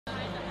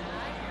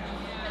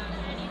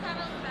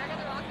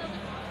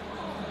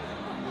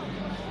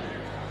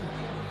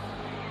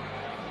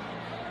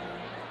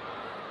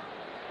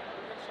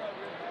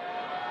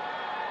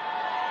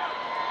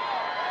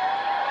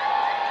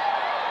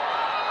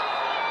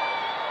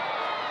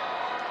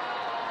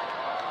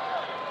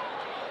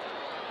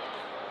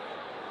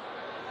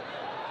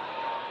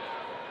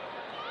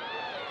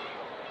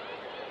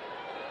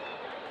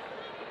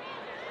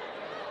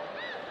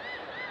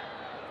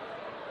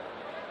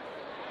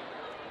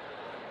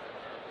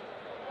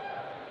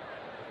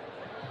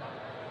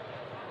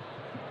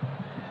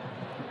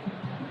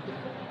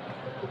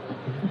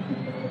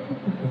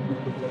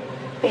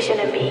We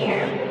shouldn't be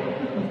here.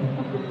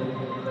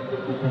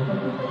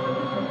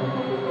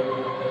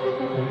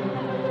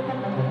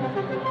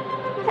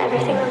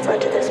 Everything that's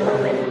led to this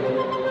moment,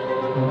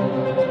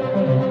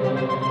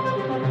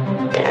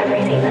 to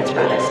everything that's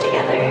brought us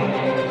together,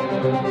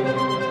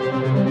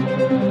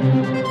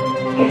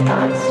 your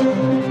thoughts,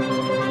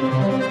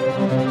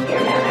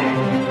 your manner,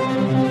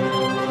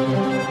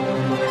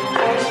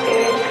 our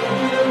spirit,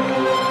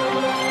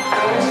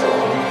 our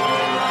soul,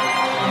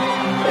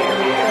 we're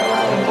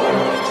parallel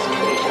worlds to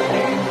each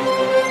other.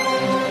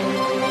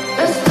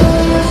 Let's go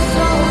your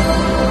soul.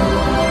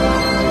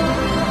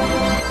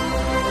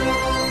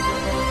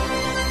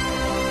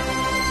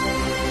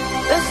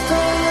 Let's go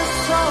your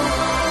soul.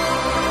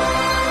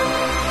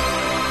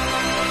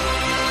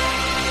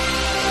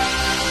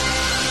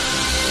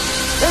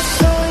 Let's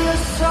go your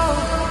soul.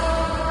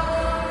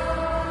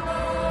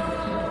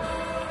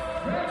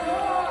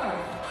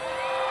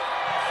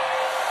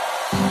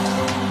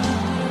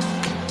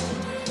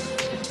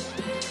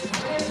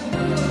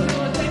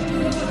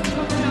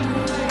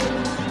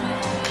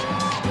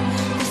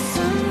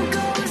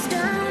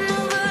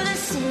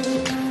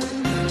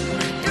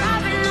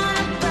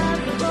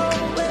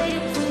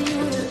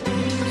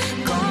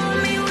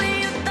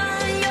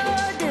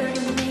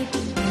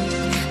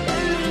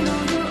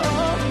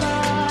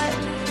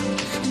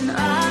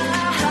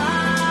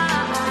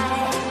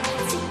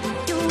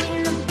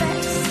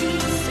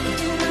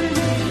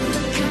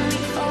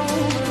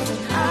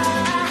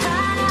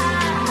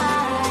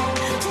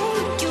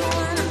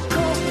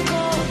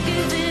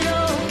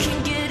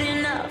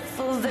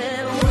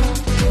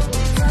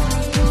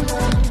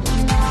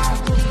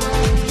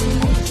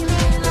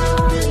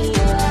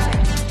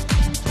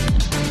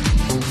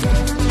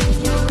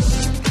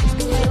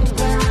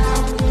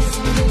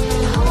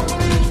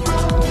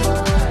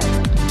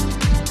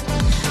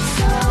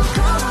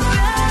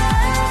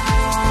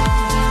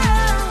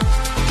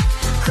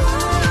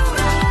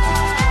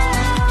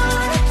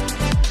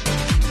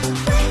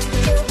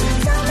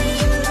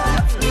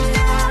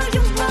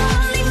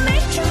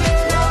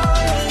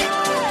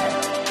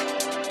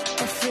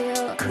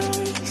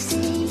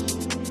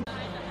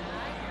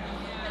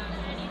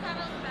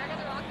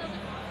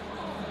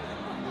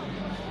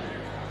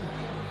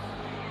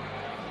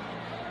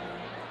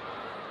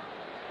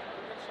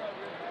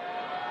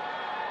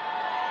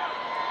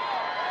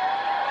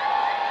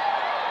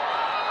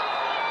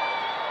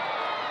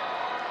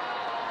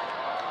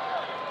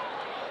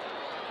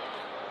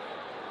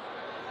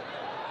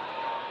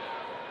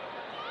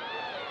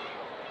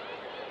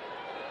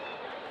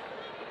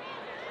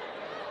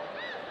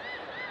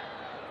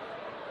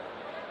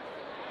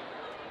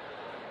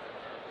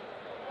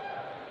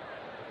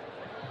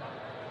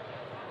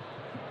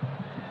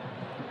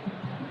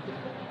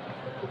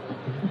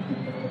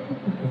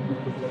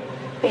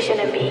 We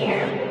shouldn't be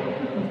here.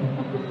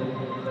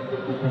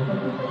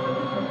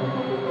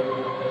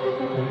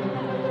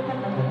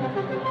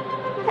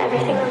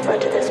 Everything that's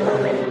led to this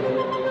moment,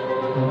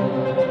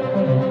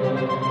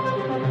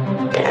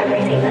 to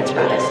everything that's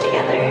brought us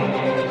together,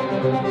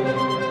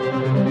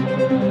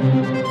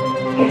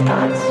 your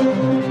thoughts,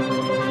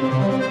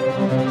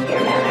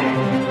 your manner,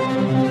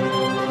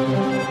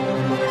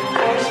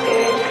 our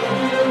spirit,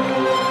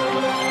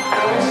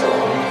 our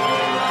soul,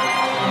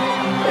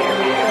 we're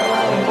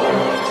parallel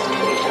worlds to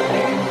each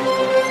other.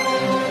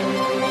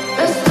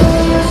 Let's go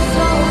your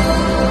soul.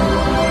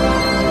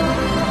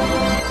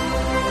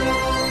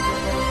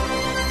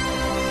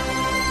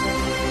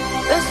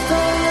 Let's go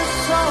your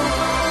soul.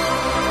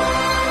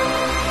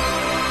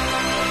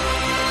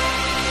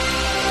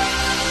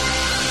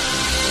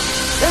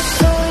 Let's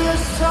go your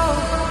soul.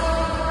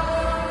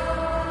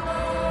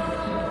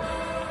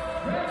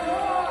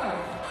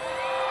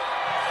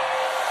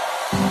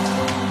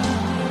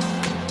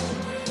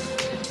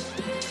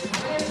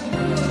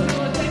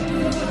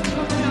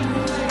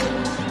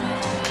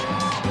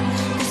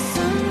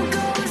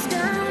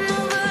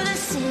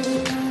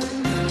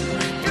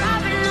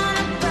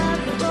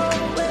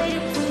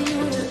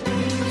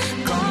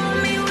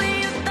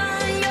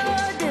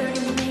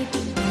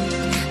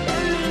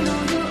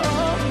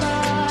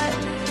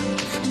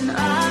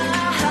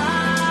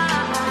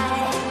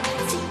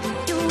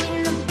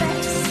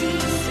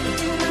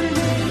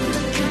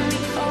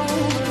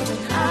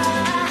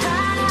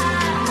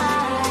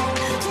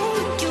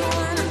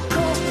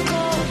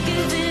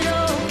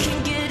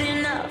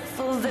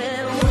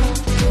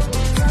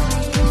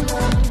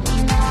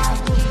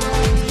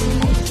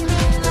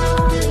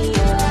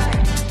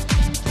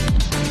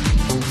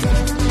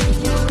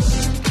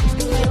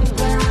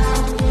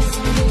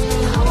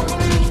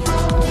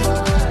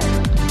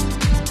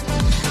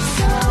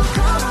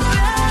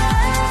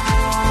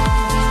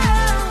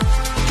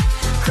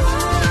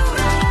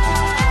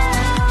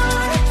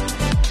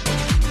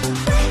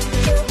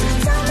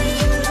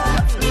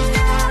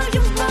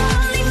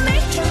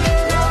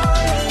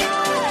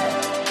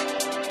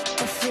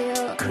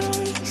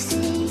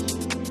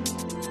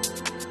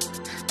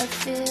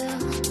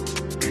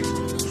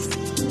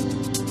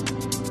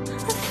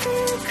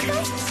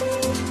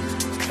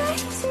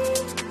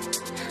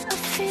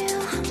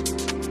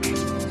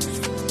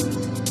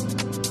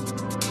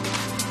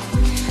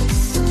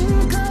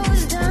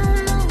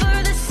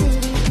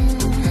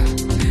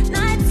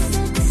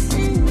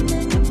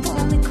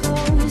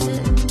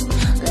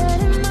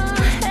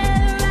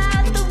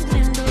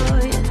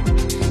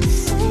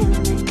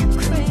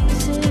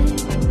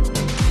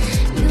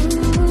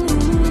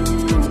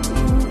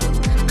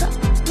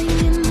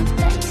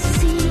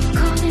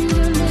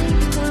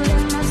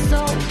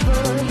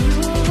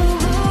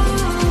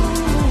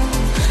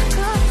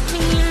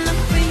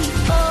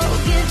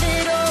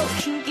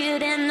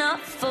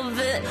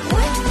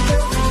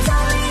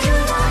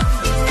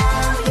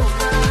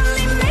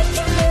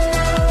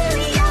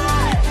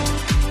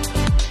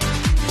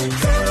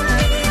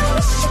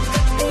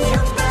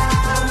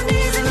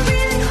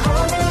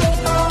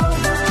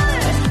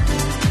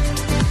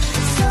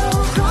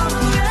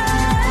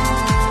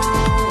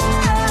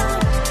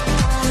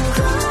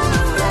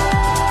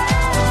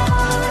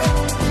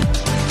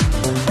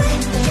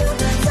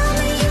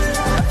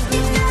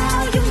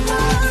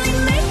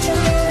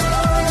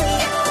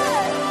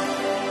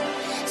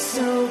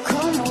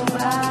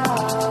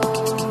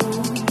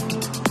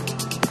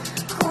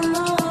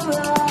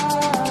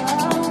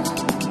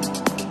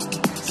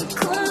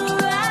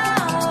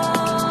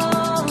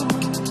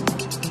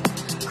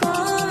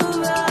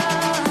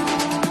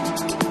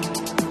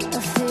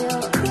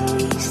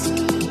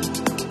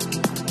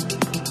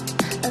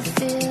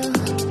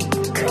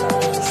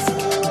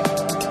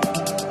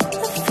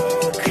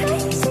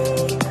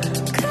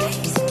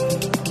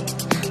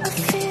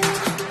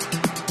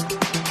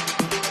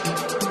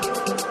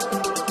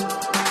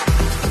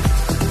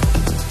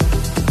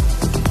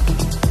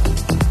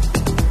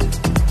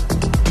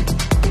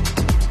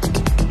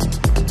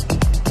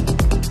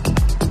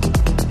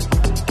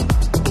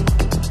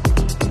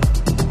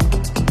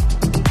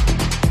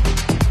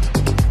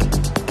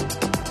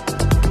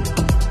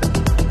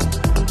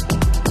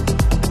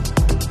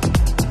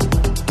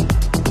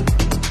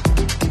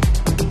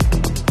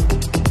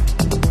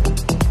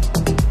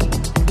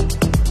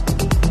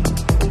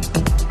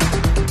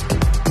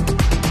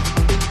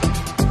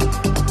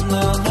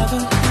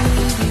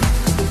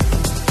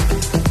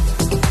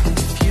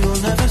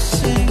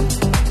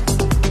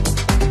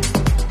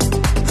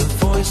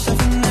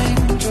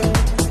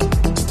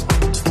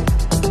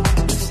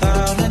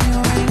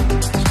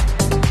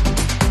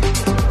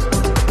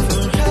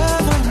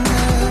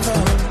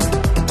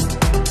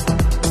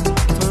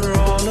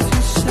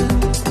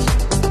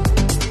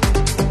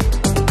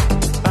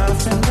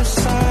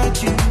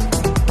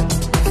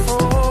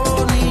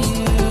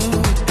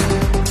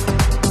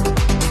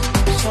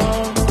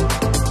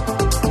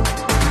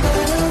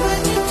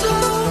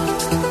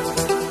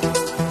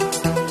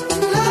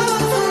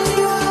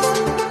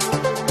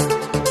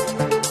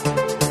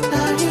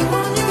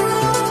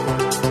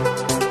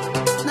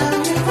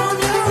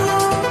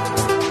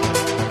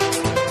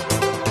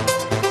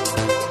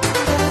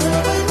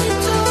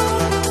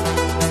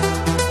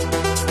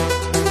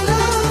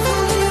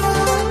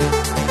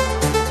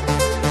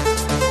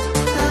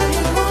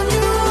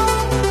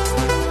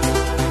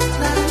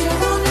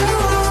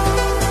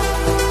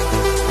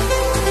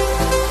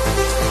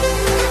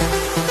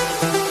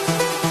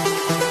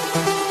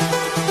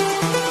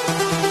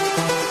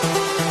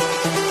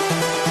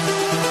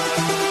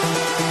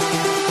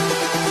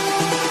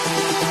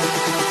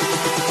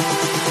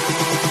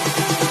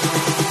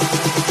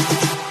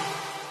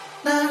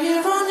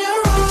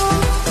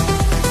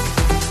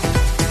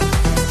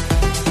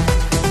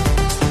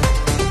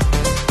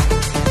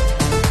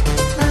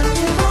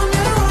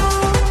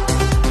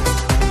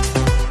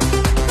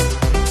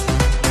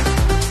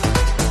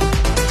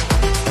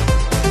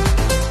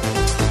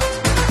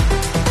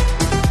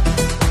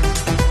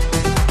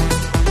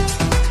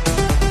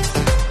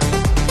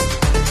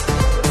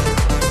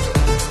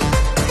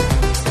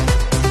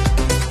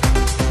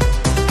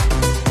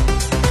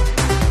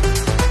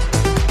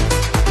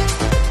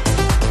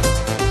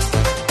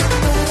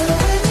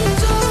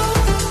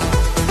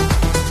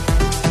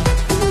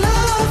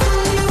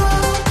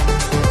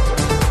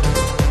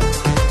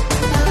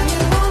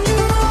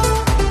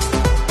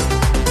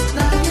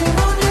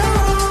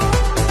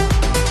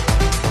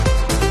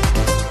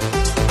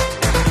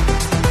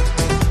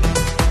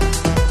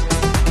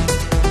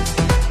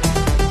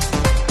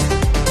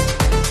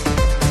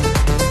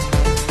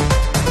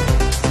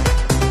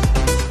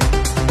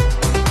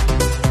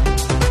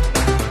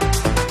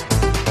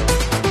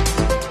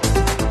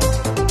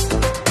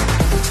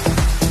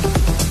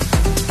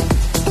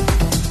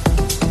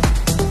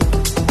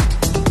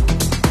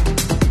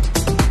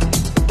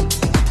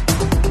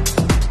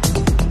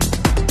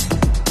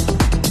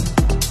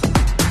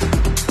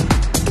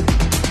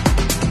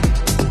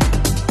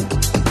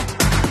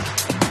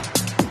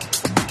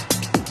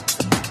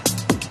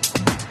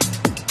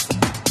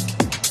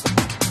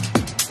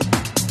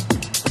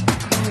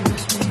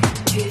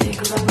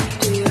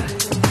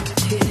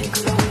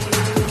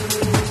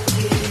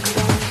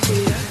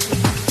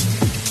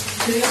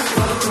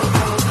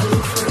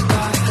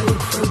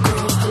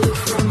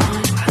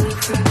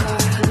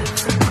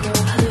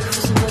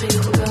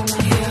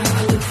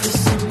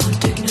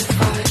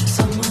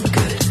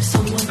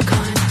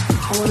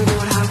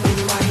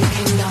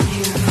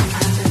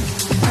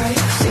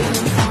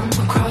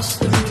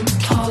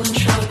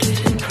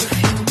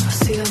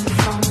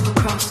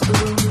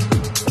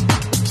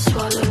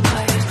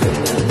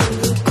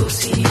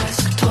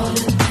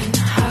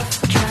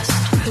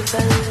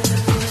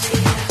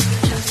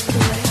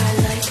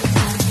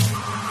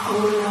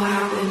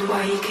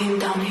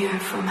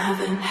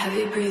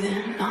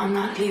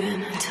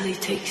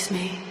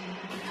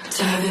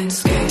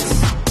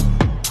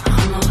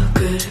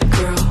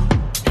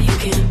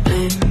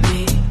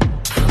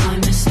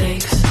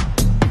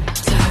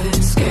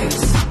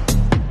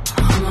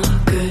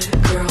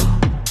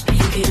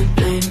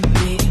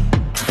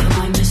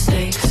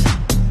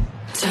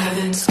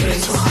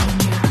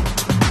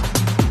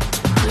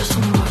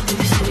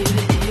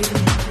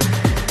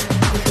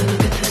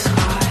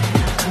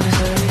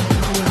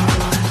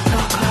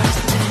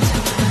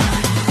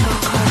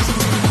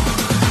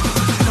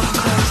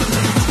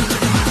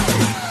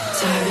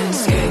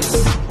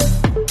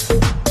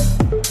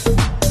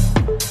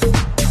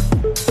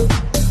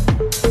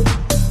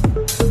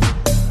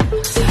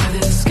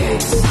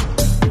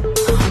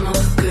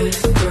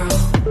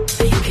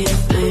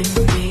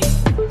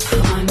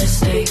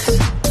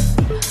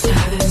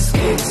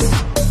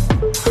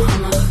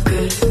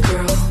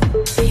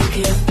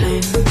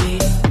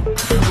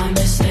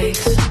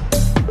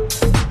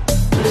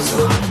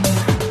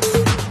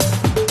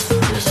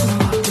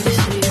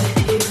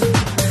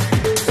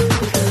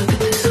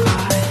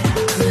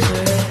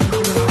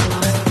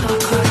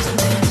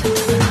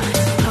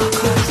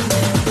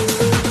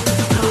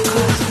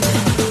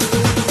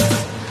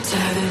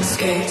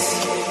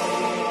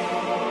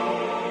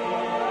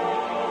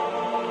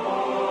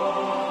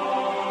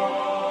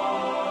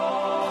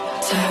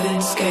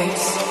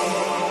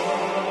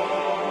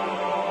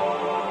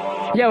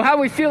 Yo, how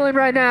we feeling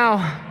right now?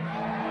 I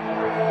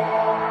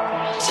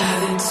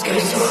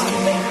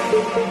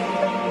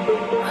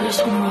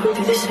just wanna walk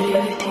through the city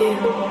with you.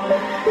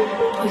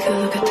 We could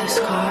look at the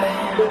sky,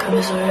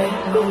 commiserate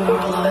over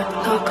our life.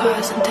 Lock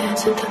eyes and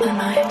dance into the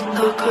night.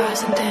 Lock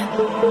eyes and dance.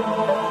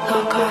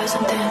 Lock eyes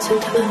and dance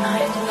into the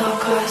night.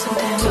 Lock eyes and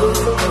dance. So it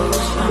goes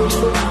round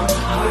and round.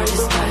 Heart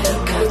is tied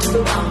up,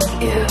 Captain Pound.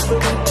 Yeah,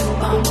 Captain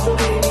Pound.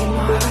 Baby,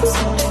 my heart's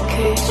in a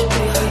cage.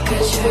 Baby, I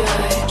got your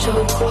eye.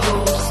 Choke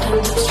hold, stand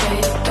up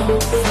straight,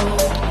 don't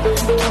fold.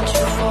 Don't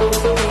you fold,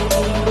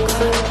 baby, you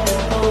got it.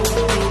 Oh,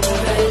 baby,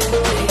 red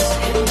face,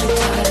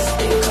 hypnotized.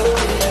 They got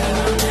glitter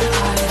on their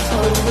eyes.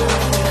 Falling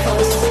off their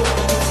faces.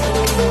 It's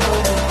looking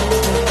over this.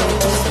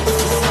 Baby, sense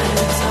the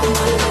silence on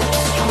my lips.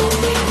 Strong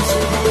hands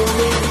in my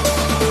lips.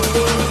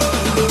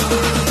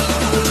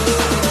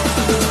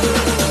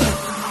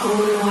 I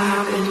wanna know what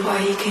happened, why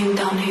he came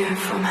down here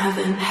from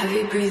heaven.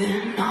 Heavy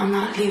breathing, no, I'm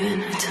not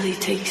leaving until he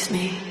takes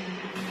me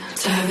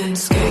to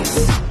heaven's gates.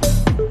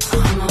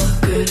 I'm a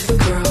good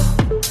girl,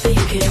 but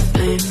you can't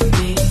blame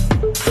me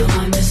for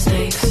my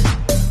mistakes.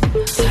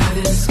 To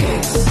heaven's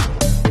gates.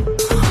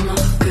 I'm a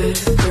good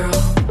girl,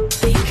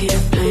 but you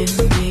can't blame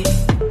me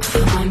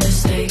for my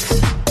mistakes.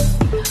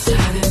 To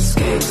heaven's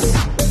gates.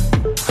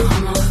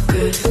 I'm a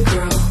good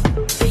girl,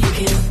 but you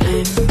can't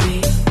blame me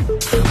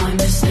for my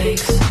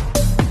mistakes.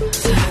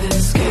 To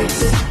heaven's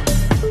gates.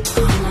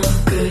 I'm a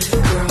good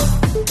girl,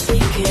 but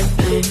you can't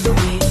blame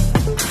me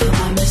for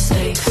my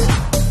mistakes.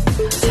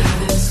 To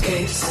heaven's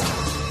gates.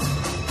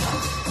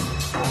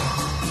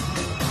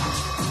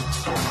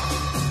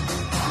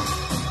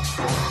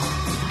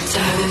 To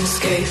heaven's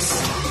gates.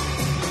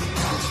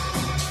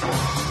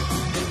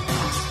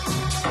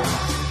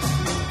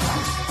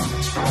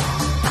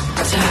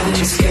 To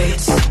heaven's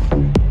gates.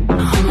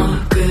 I'm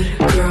a good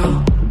girl,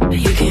 but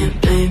you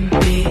can't blame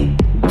me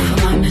for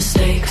my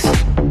mistakes.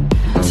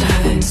 To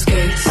heaven's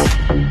gates.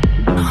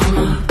 I'm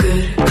a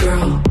good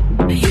girl,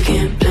 but you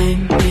can't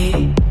blame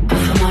me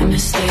for my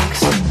mistakes.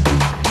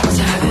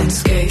 To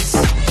heaven's gates. To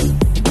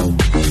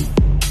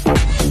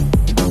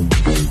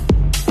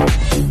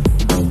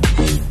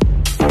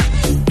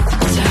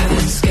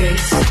heaven's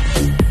gates.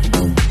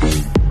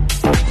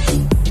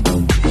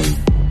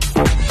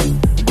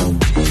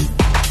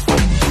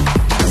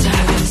 To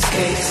heaven's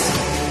gates.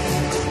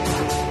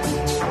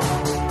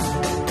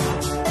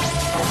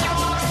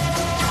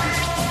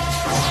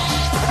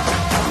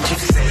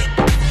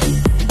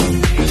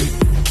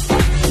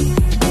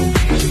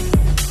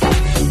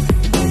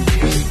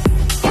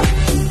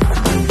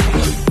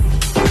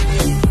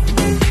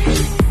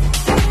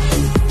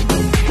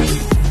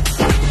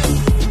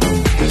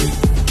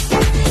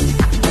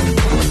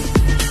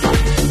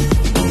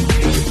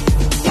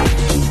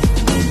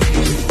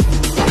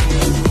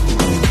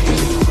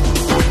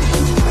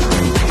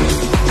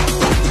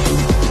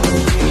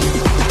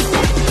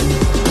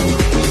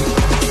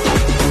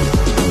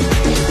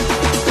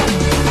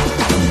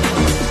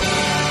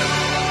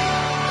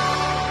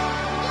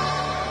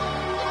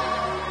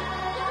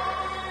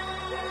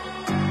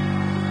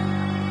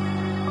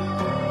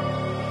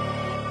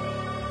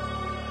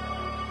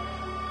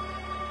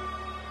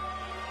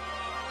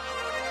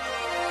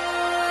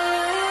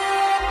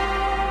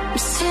 I'm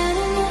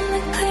standing in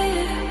the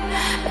clear,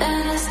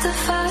 and it's the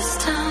first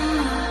time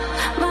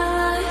of my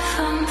life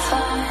I'm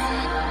fine.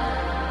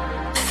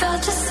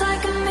 Felt just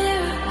like a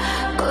mirror,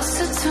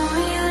 closer to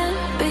me than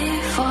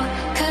before,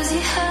 'cause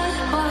your head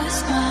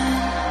was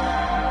mine.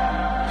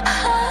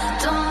 I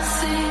don't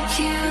think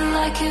you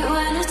like it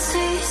when it's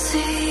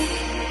easy.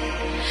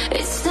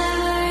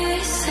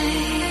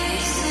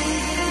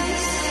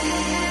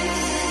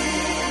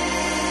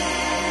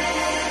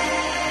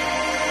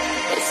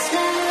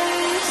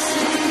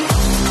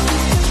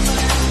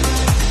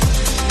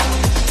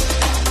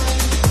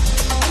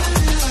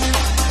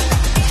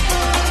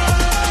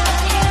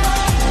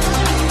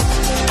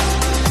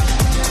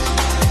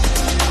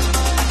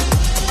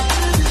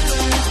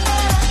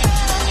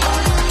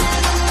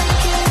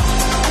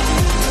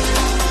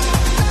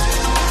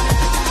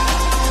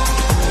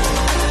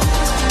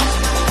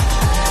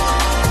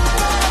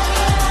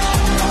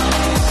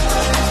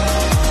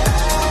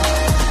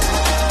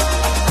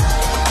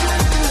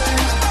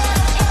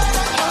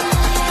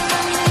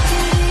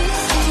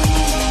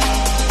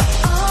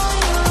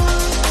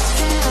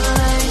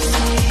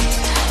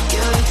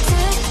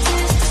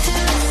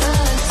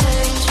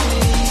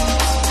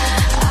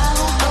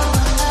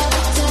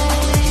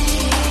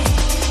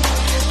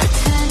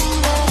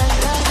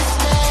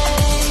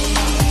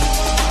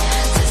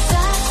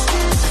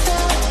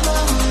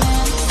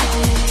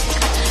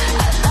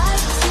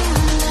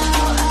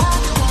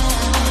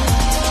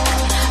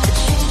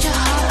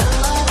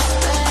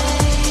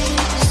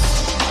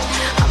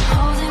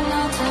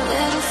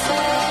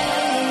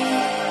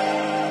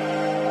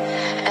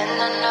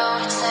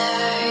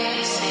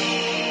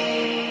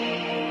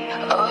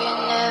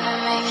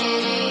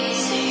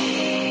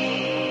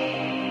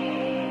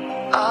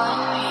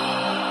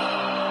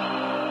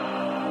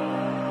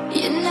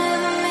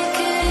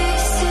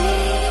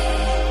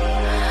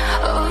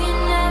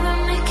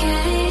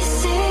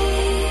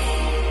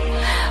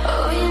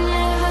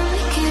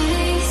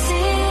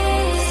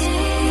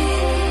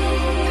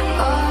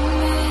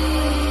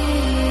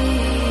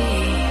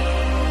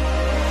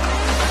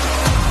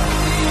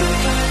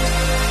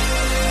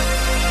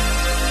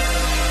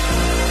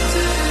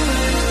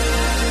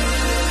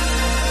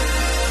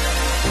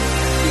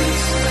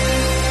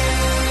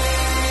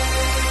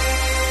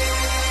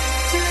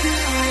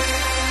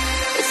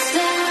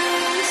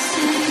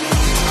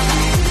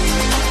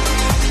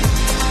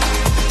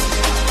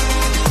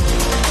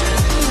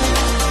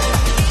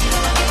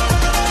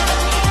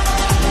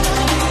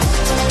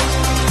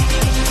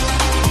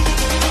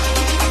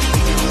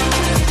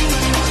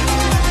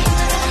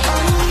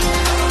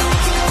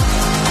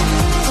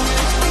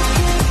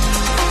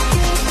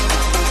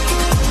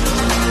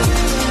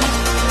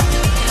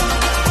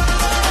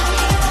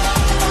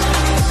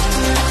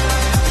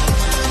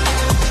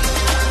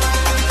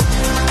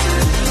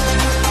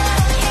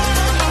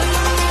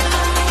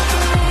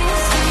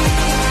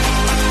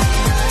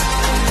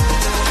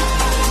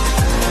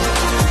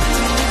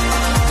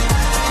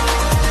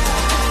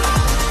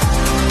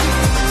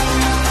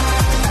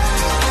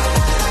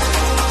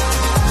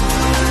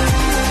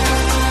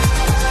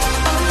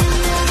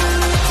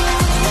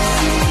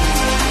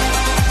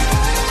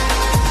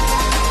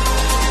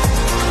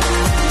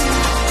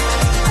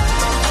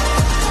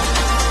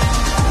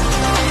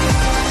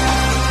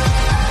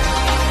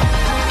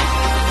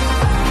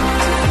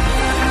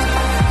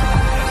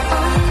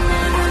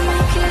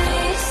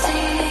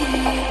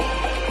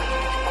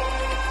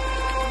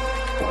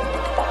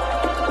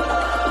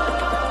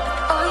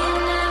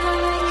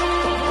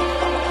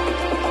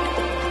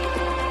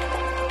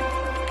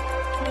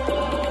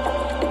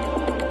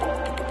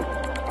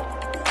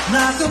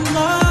 like a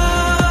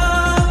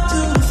moth to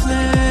a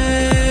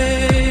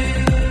flame.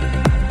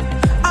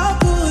 I'll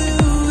pull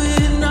you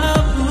in,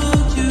 I'll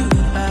pull you.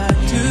 I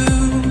do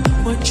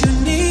what you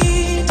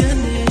need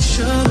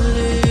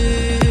initially.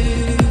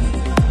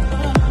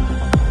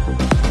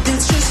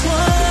 It's just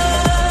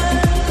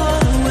one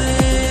call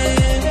away,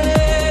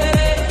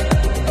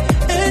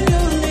 and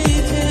you'll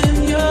leave him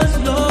yours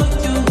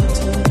loyal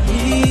to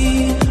me.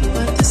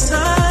 But this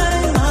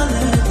time I'll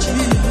let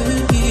you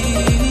be,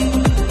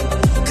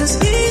 'cause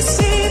he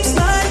seems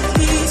like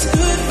he's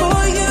good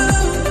for you,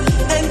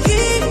 and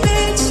he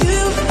makes you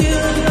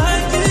feel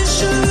like you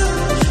should.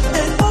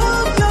 And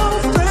all your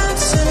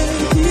friends say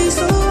he's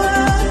the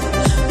one.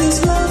 His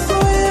love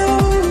for you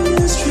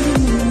is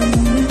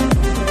true.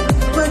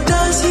 But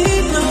does he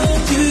know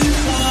you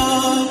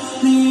love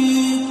me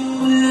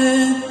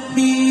when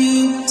he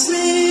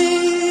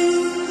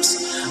sleeps?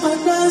 Or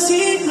does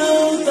he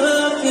know the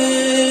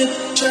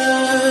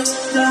pictures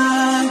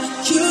that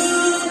you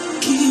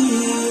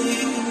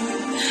keep?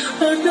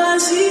 Or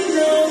does he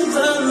know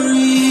the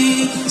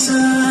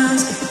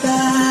reasons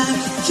that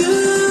you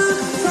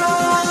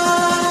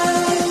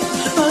cry?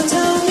 Or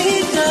tell me,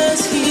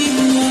 does he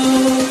know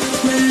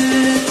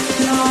where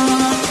your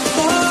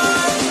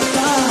heart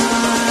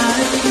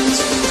lies?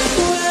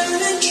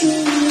 Where it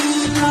truly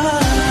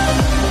lies?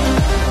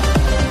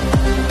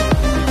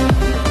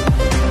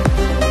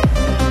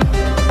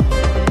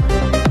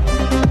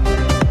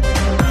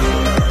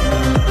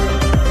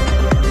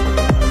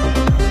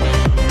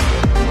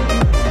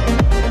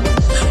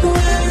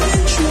 Where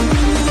it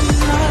truly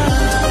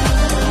lies?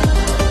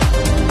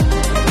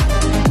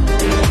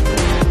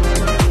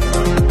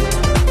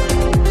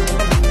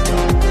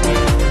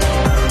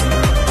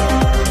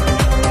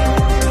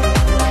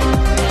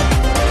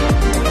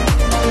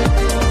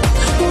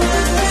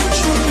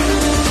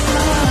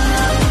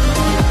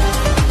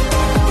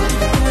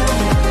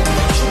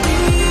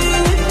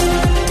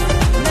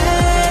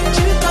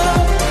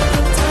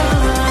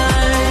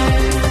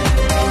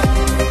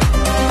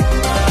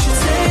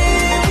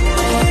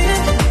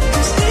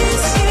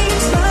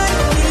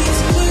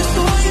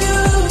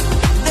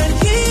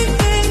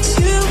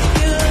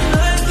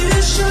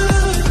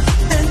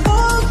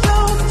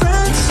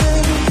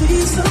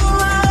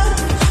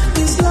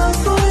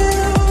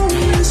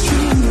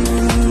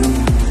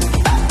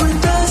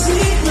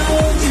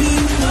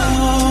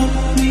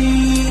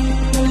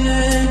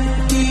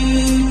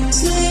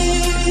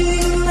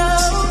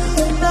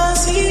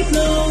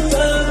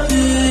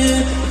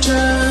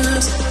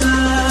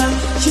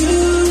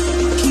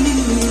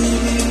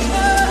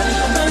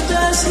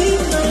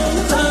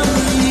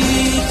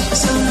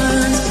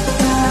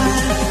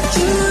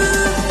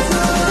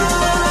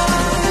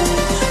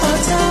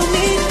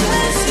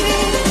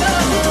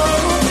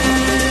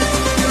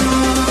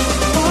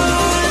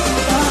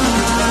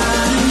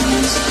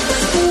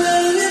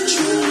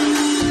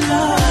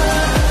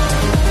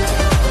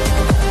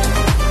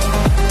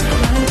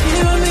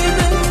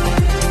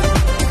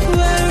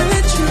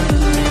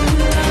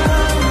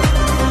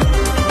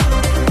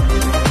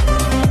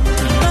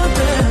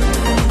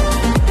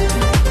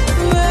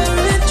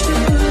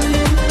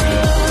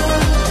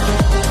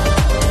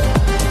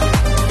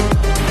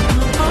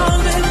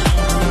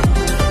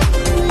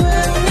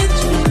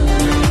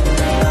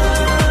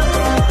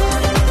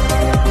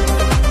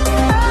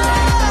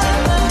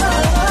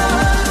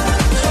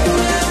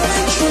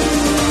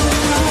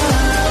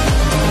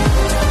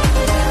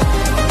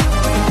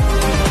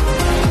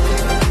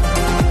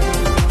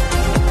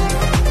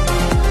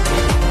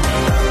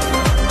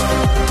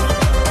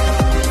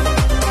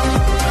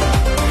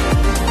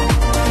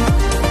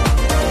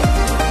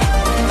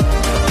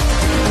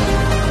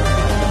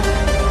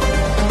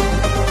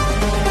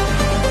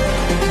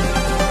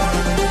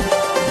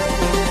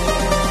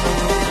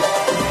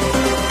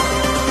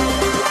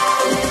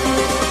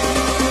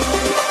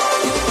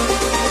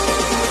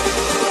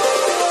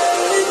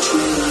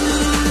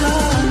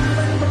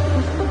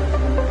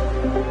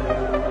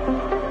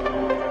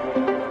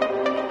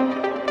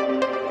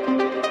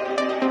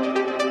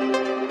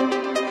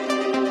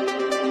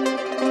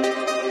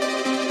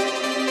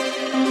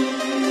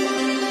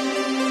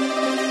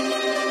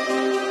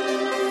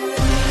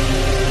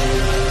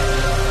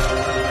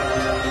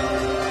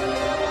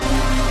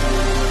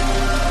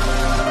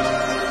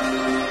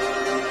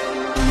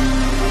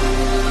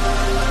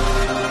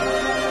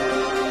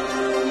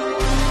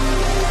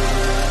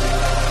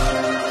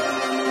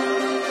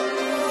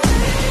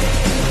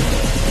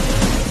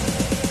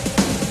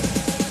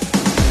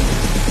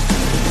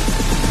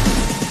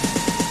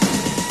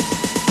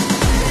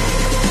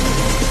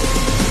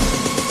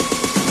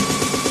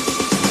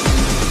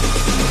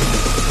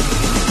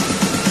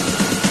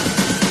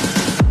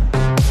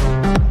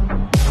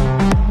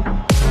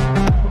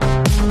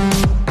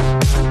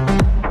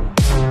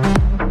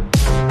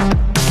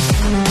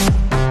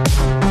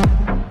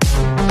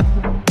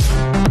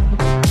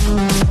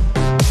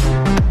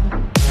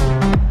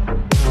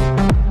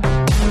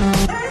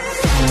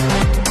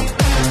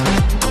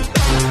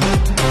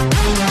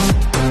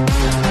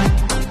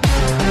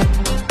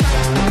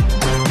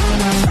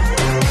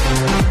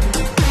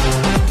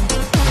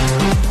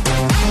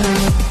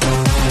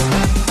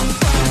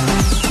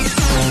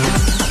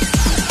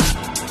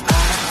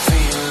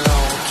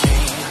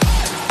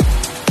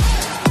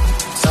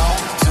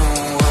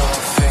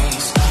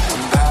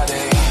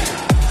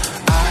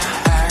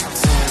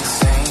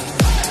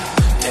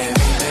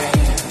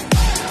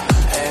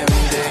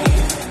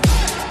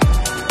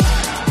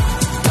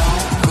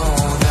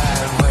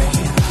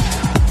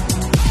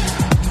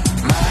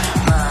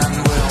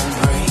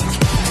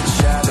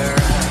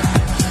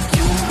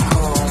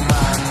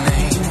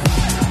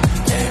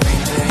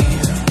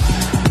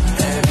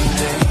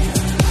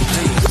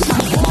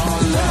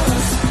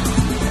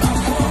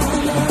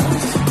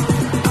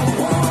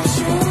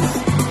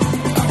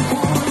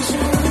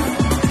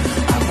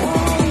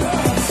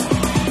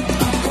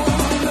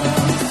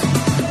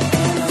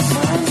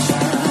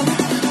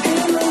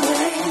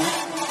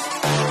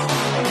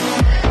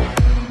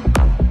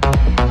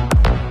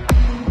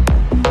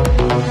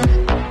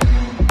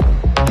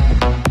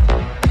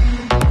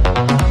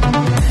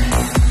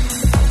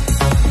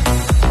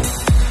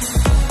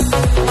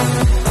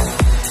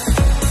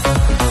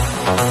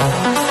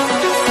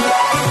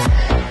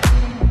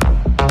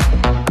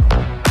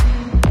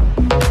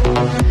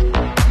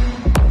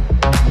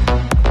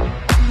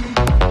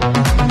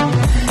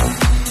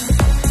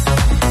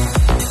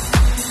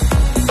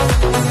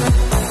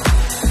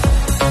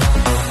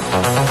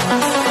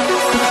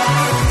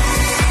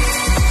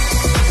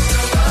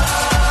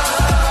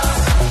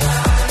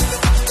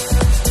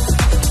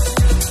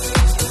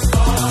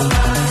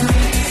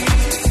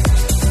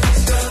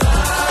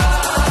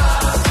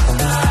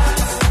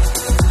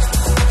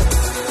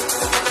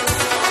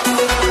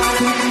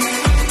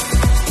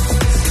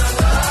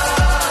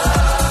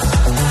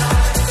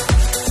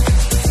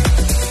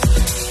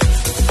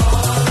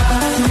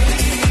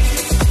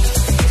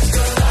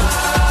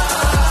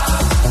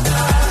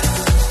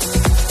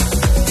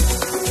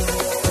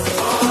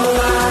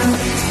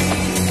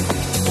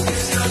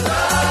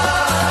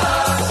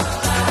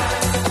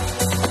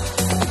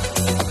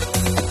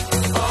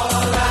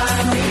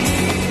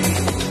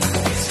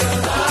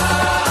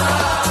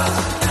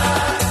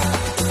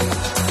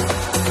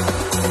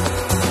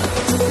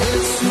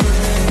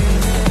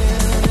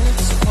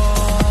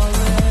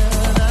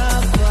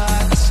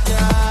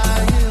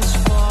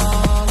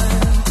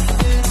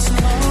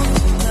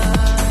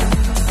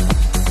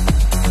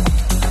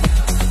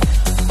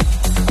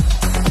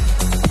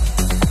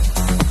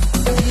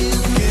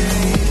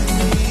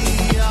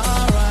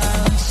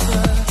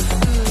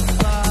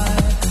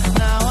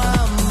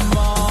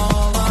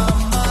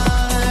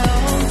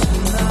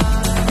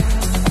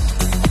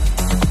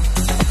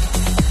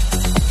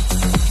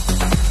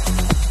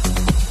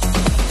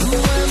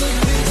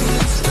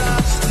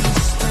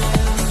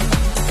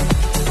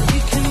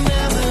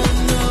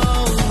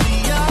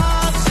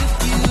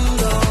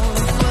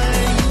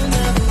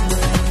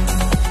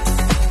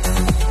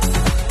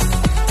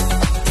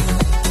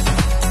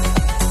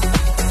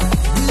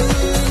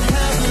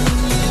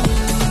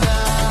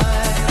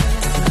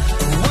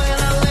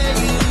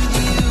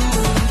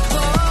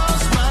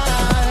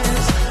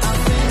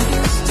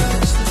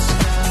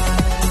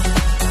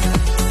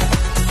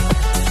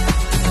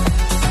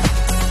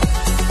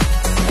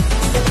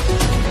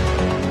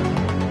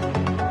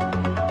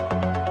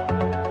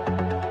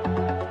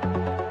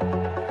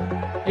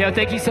 Yo,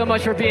 thank you so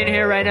much for being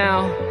here right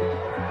now.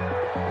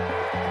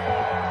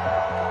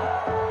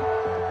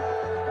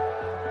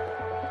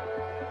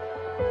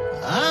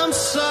 I'm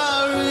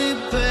sorry,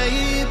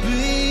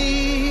 baby.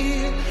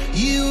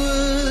 You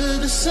were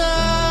the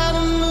sun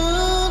and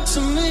moon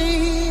to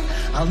me.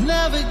 I'll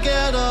never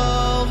get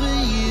over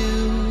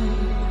you.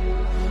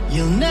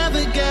 You'll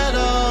never get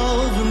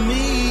over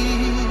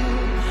me.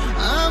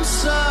 I'm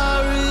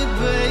sorry,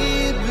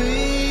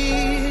 baby.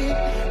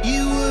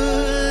 You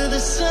were the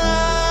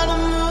sun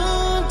and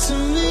moon to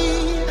me.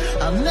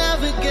 I'll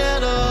never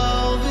get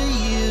over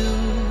you.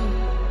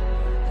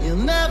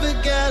 You'll never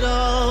get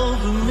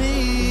over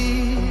me.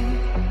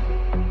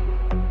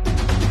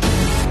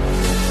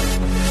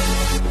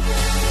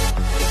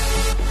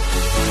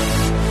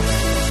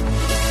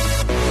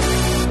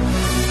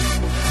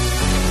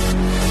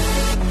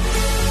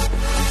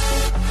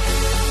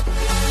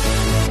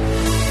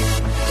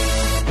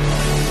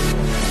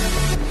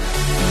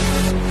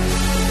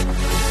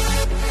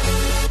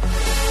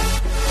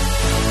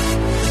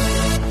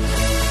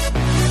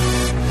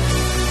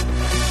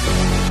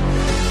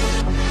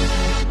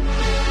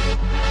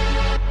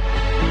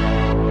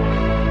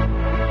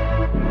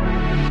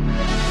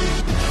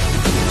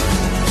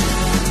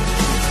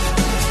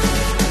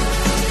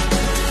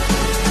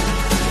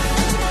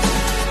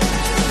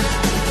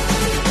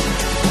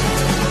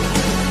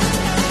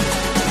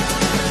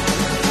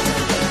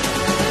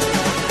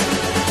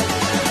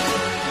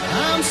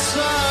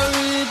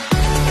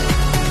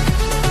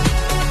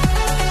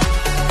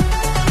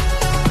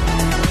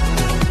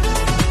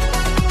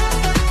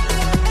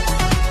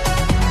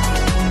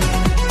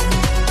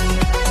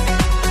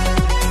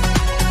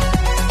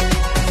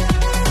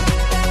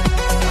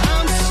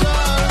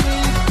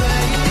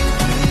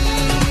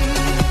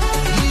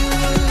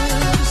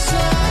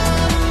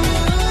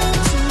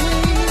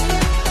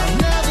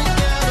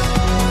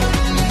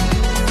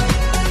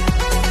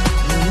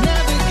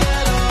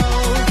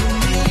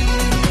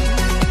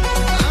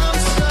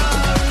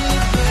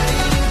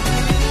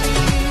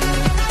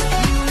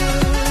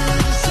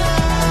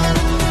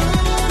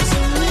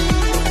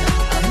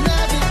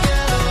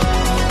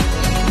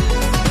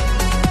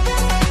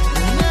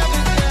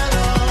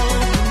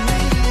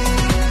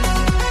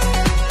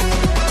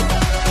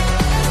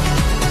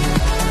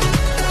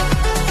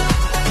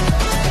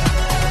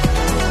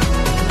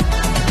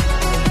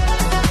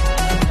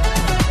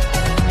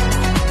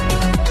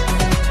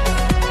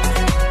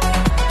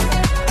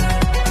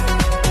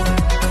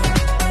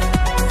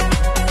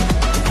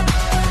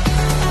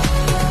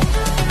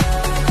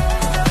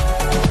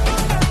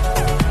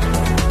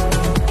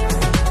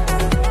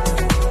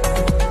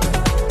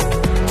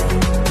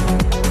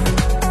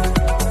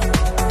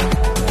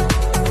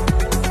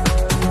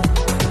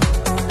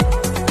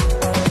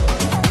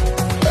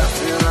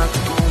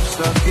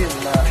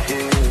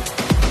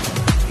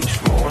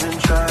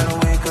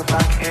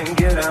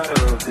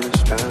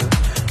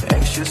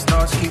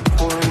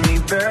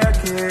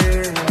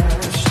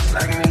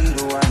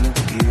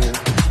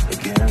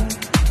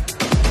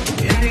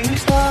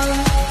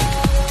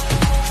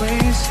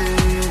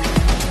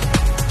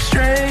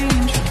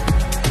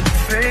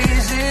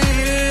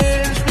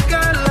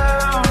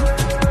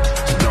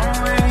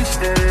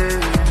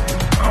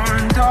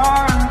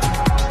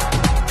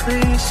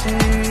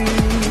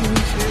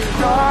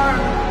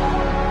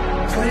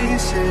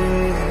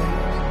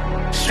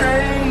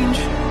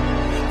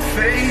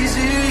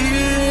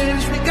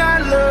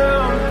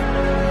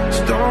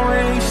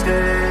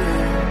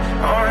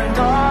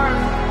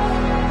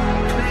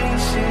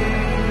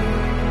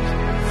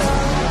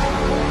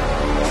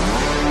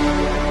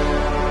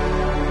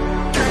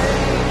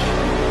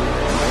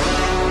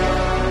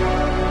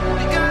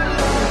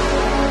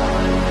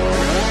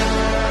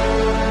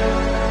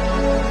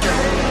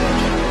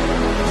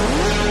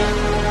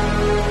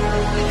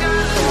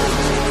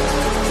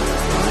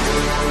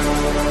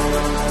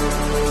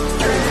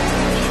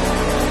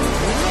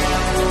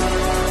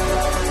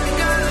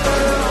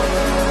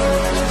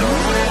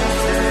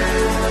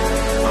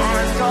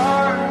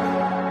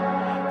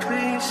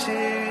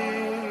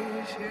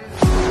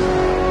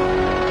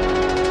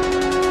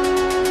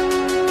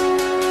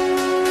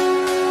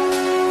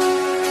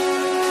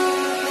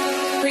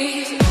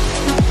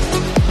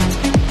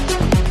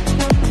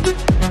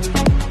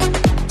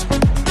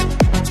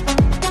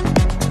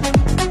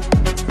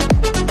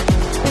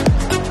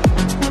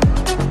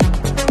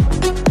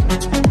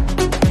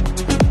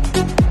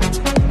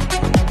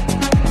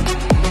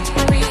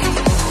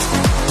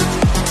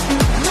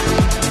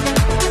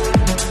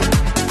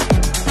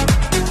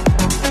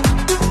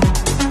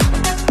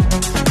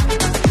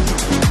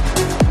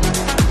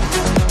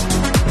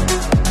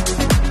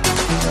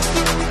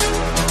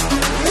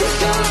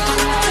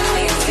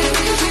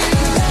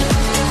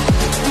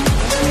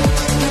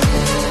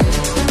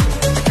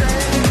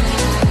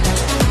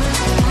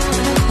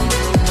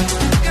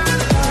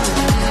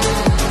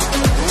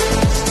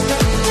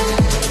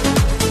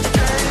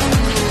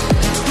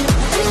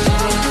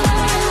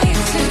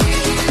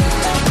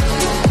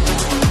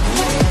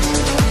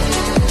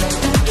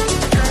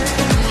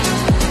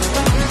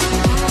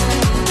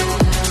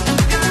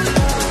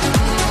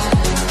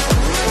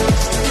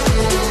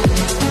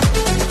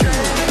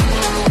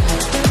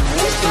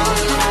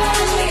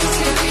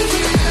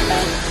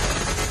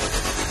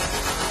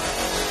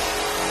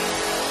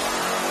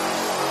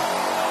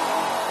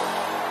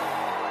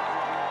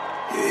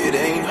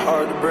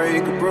 hard to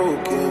break a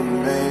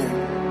broken man.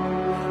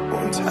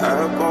 One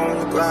tap on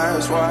the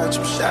glass, watch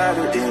him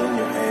shatter in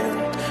your hand.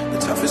 The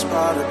toughest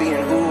part of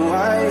being who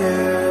I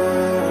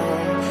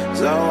am is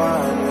how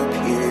I'm up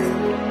here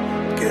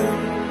again.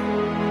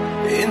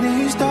 In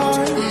these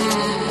dark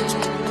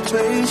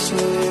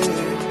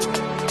places,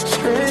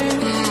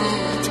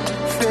 strange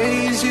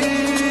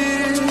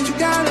phases, you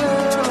gotta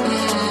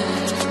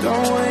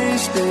don't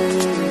waste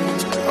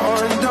it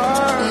on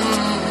dark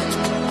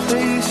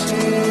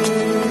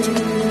places,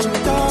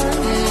 dark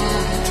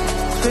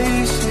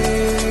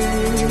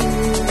places,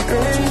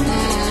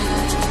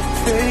 strange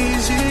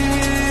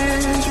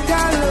phases, you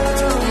gotta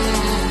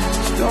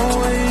don't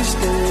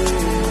waste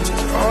it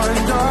on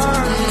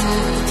dark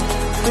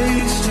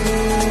places.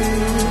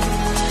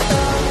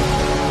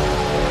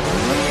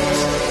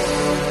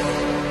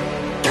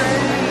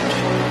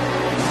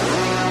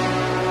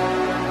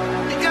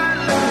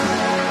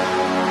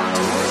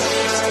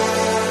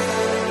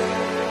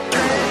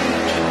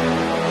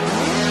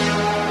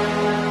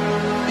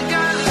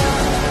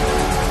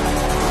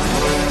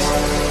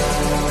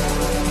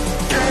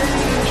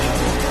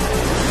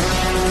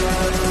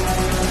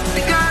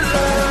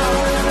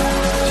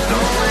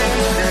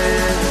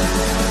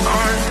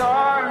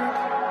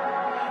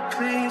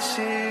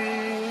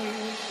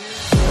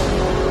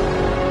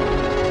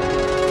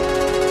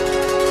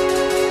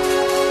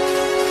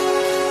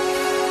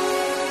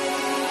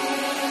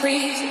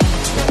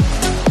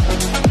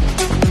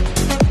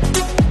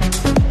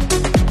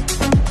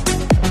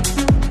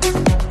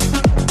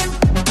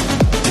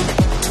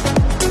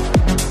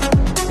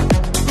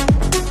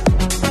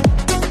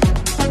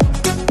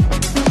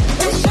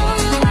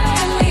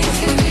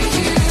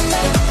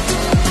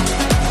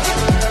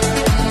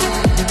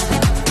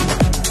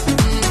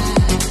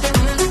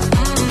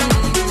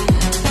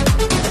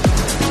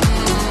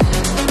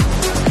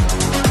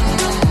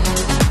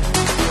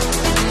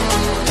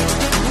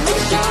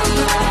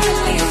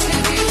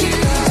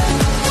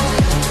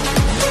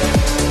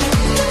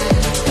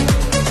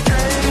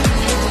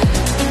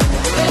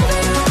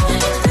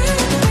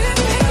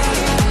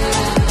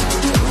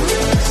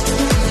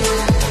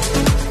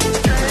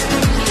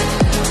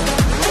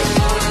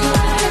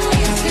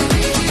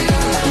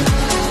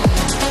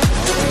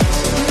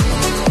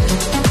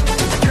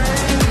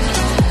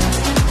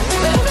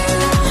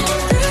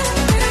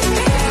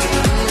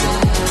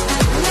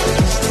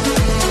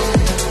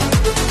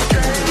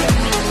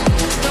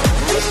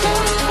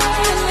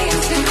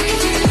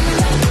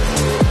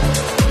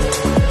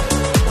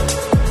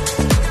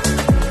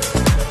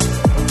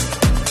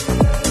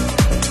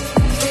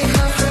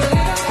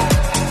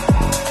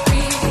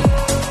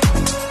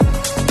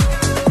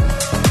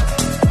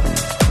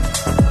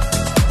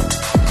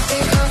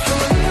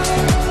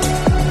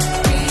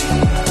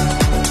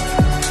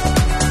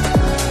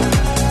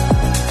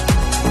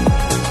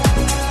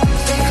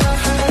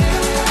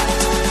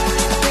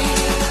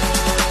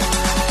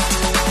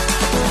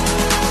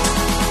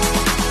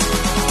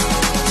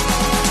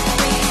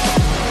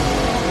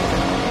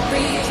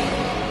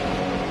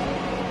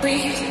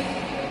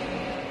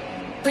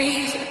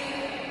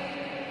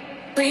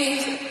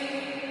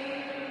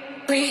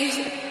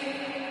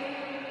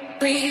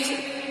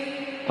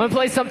 I'm gonna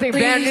play something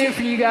brand new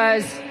for you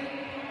guys.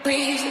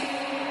 This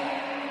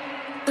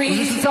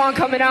is a song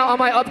coming out on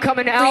my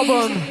upcoming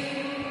album.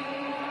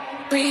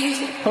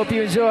 Hope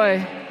you enjoy.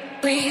 Who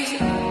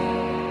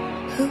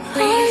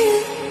are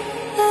you?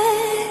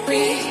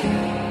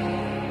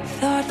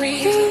 Thought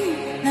you,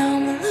 now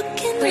I'm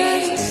looking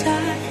right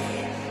inside.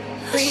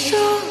 I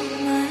saw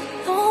my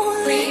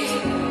lonely.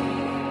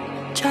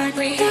 Tried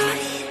to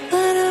die,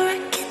 but I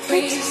reckon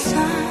it's a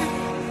sign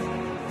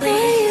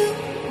that you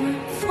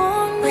weren't for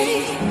me.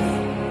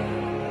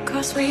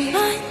 Crossed my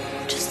mind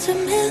just a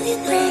million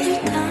other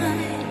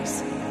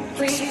times.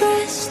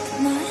 Expressed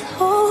my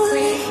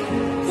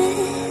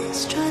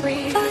holiness. Tried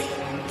to fight,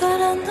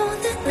 but I know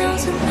that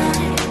now's the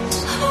night.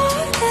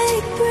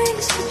 Heartache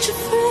brings such a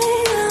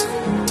freedom.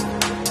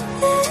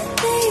 Let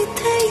me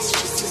taste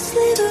just a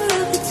slither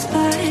of its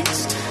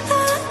spice. I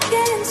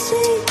can't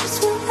see just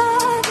what I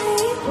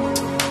need.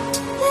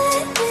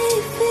 Let me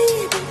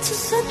feed into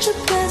such a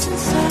pleasant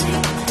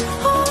sight.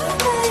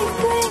 Heartache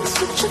brings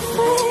such a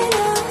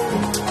freedom.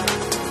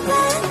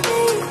 Let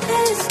me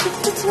taste if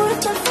it's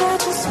worth my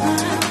fragile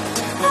smile.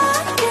 I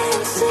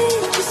can't see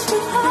just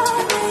what I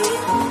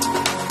need.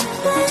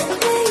 Let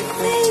me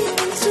feed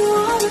into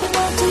all of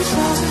my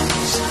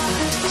desires.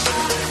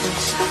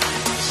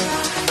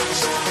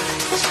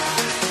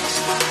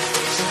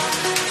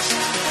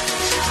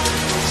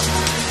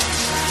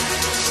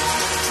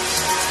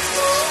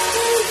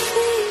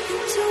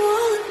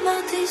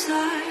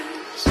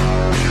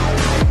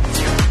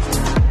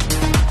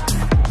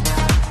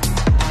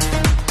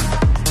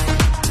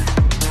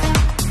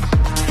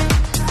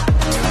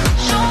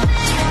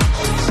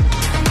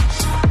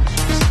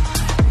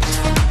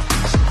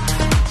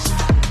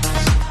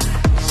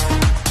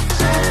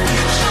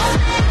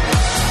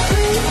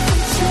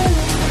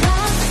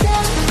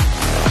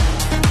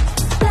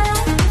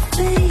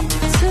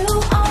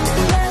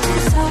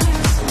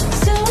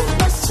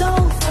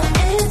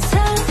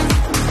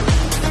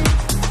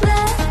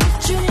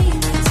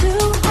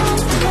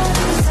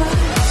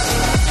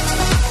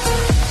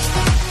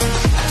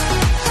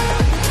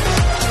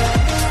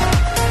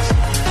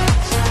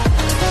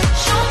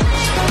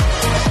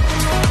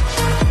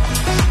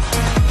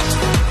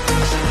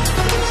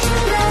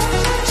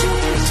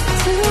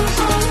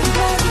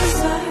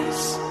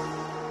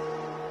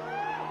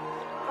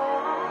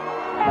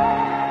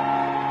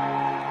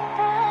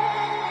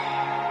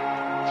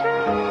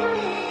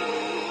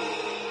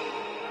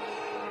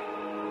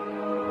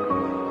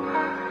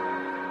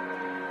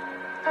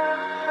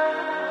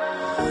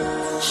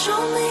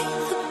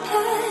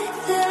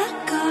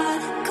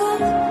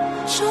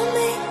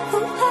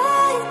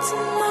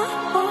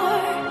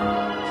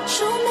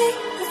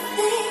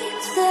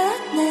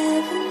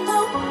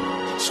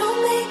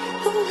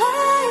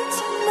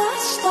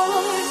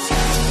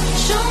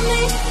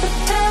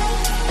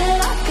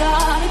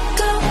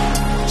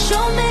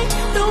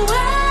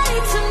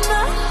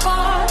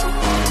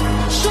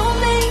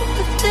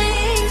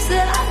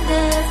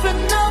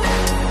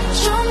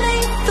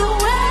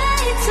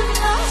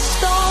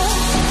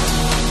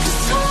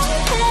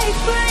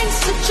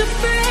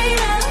 afraid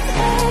of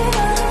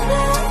ever.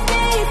 Let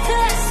me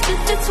test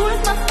if it's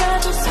worth my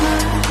fragile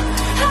smile.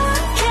 I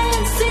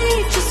can't see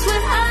just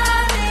what I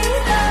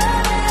need.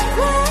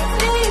 Let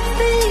me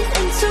feed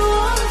into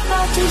all of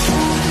my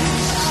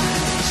desires.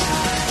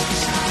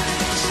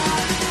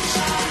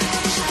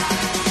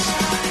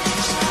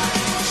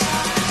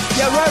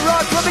 Yeah, right,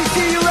 Rock, let me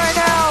see you right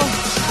now.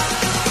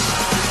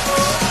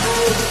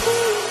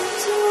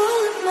 Into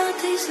all of my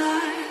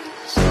desires.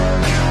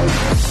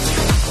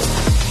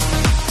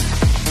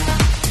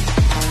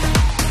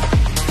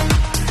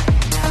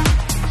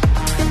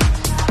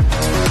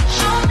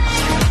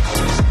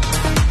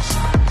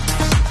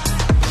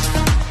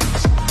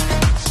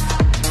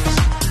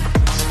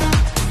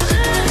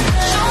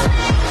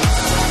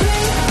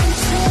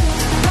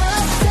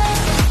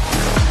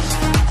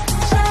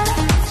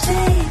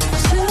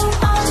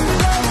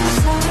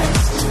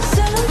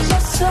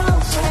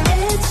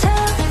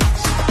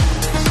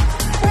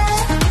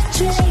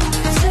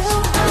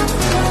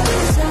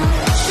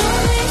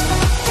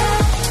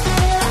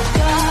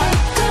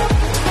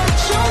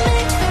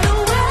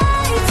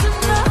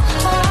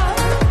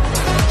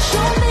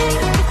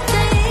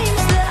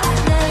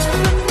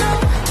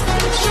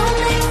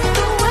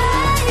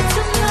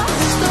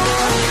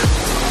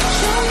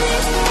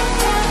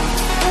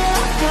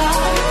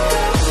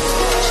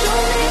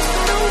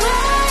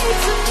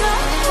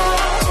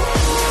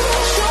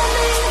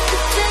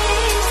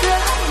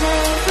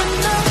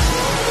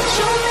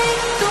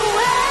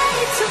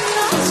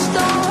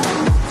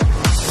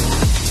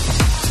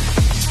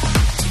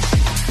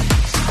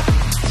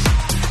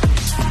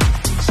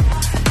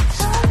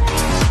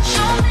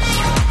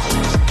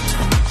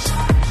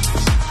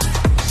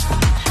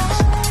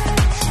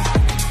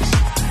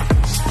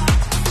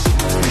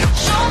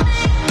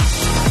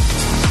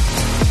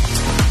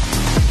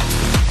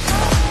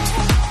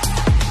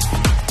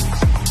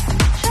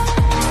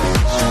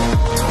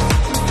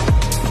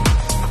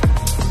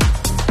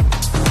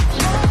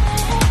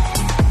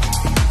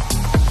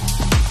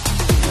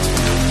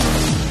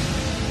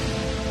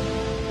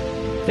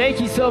 Thank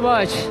you so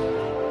much.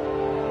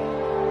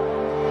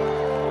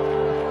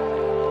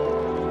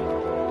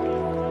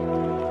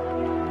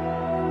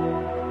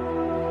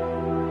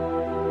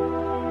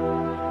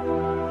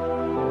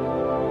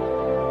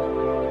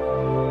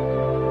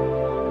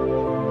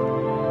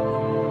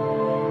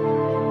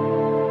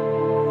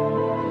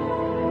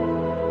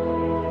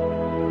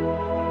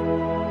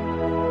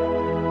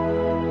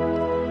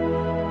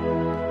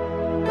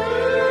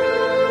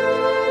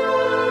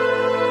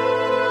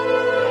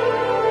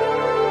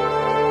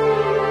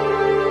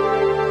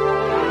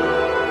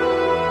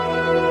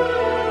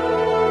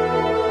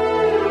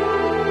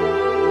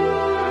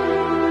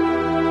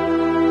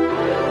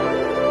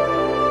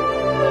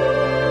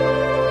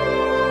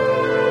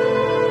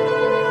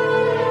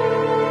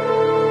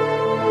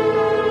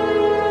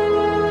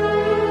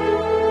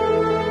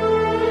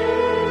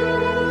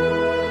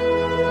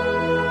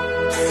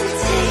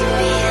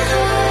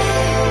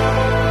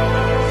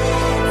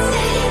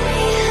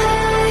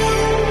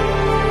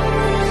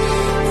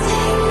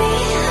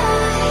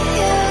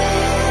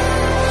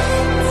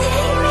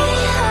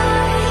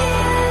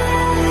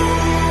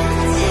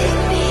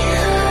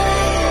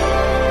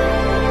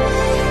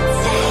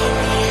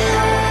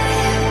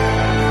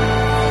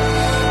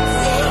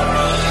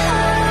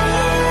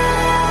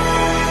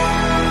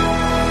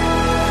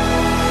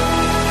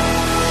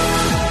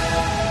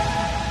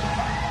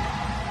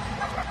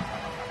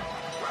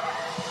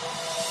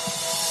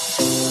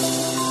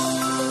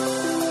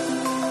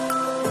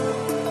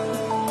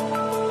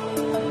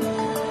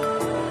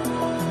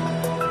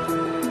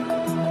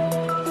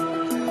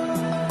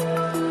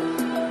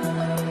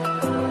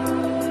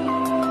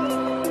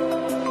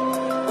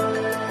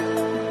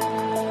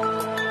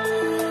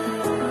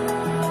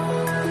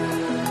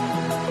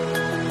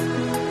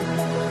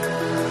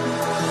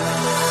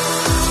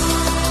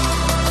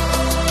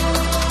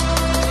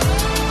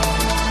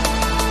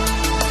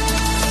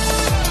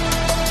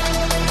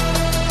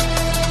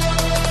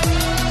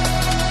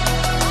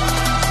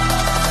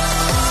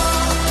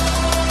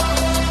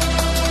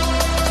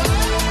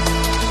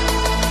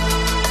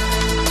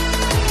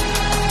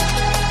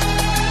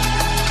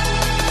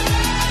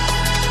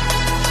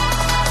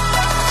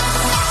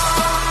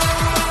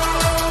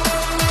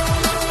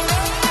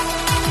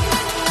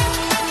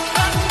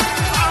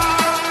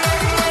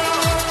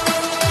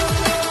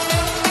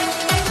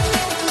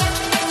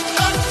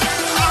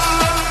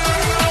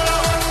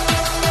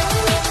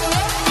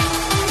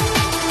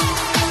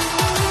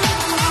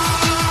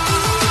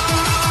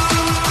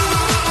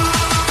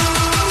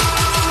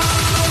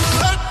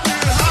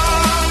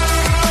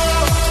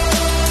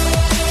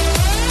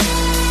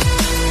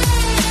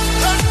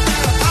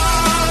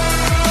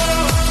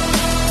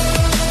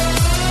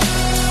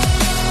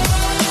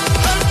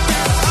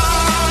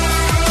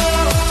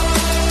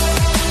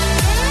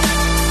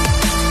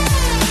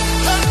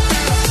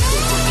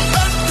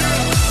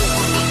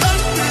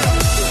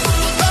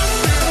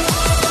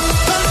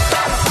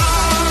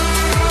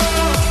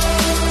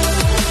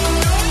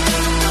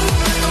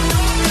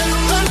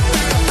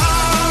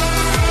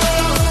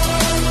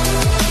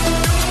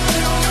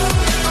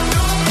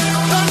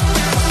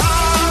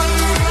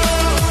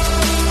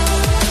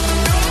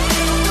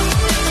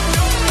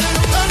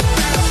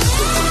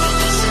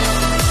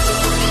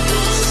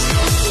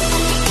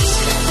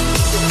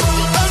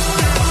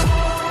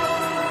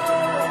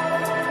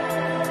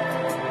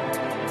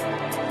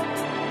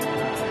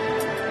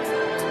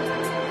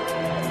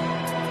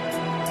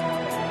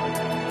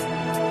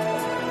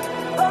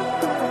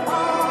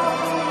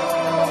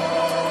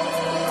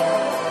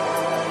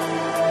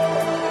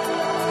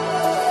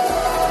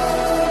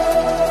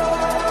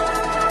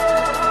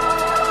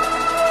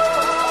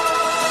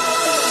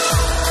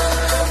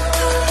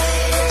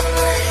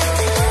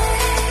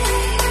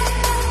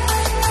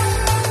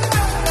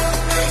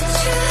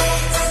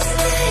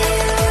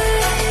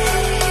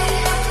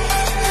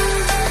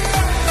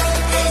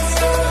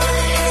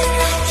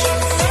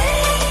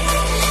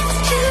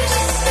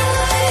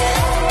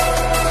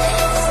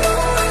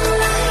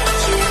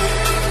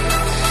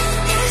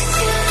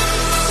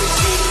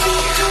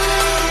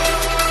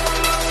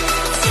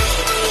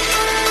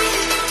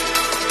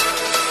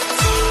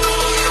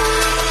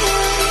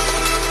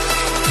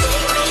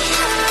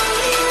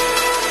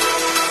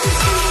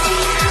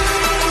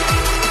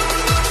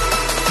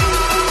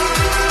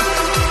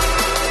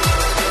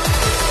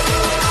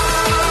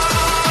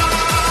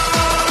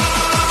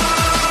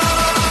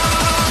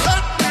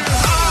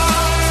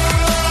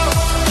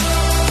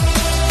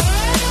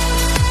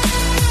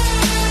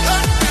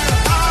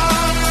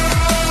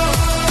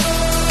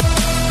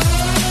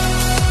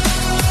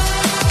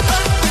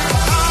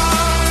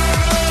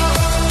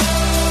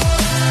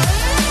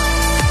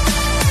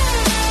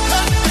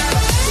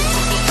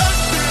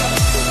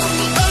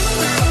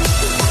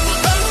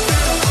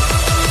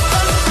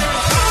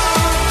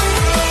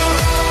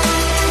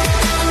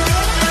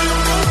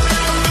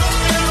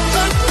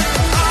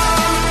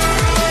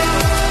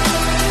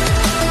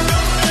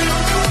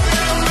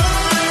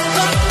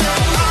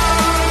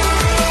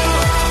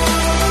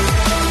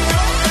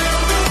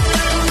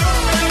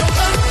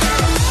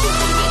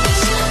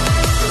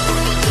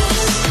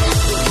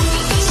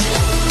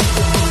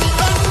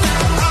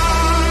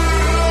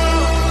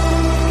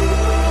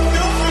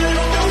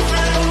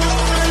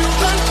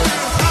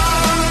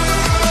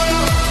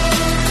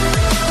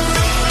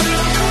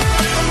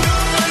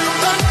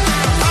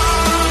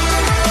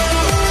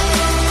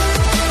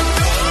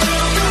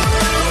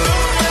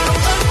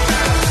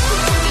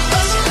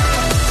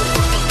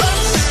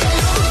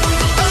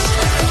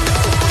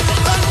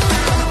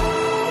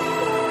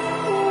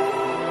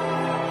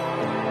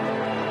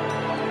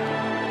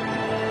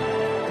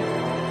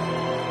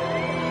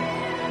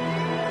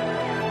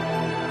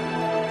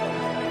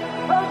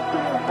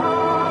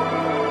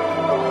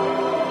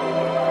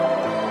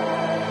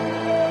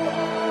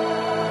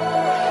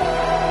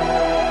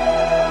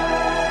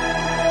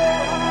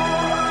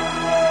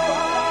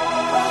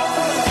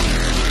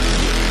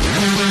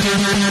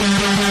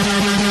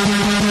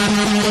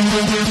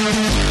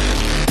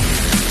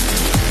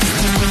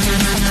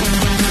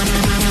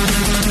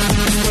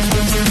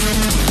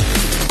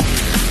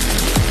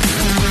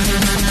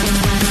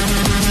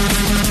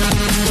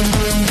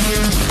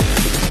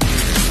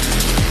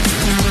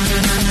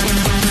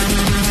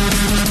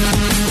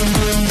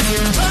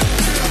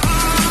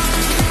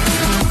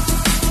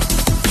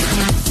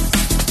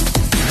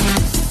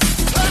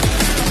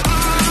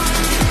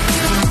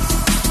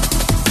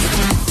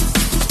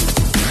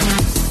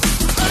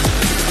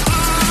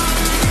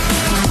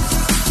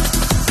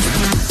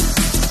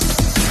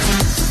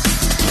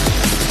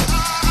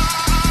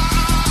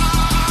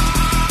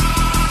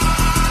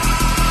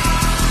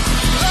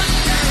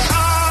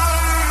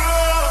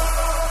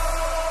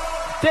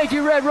 Thank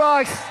you, Red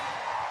Rocks.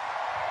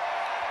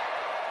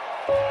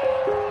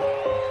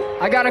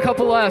 I got a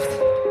couple left.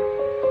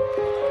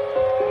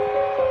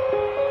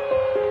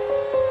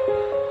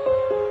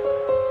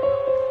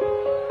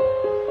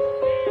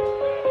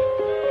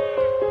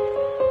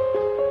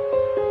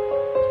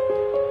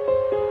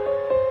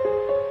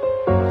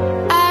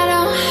 I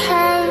don't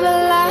have a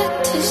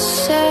lot to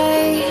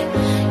say.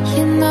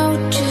 You know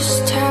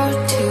just how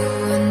to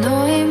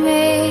annoy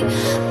me,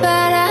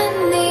 but I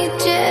need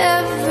you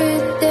every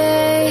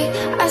day.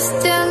 I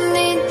still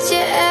need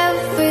you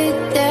every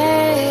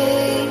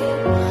day.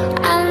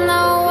 I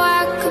know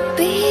I could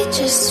be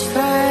just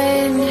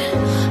fine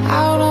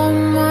out on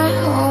my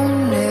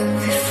own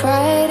every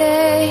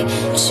Friday.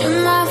 But you're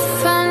my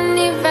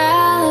funny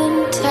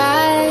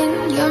Valentine.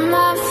 You're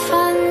my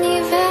funny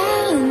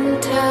Valentine.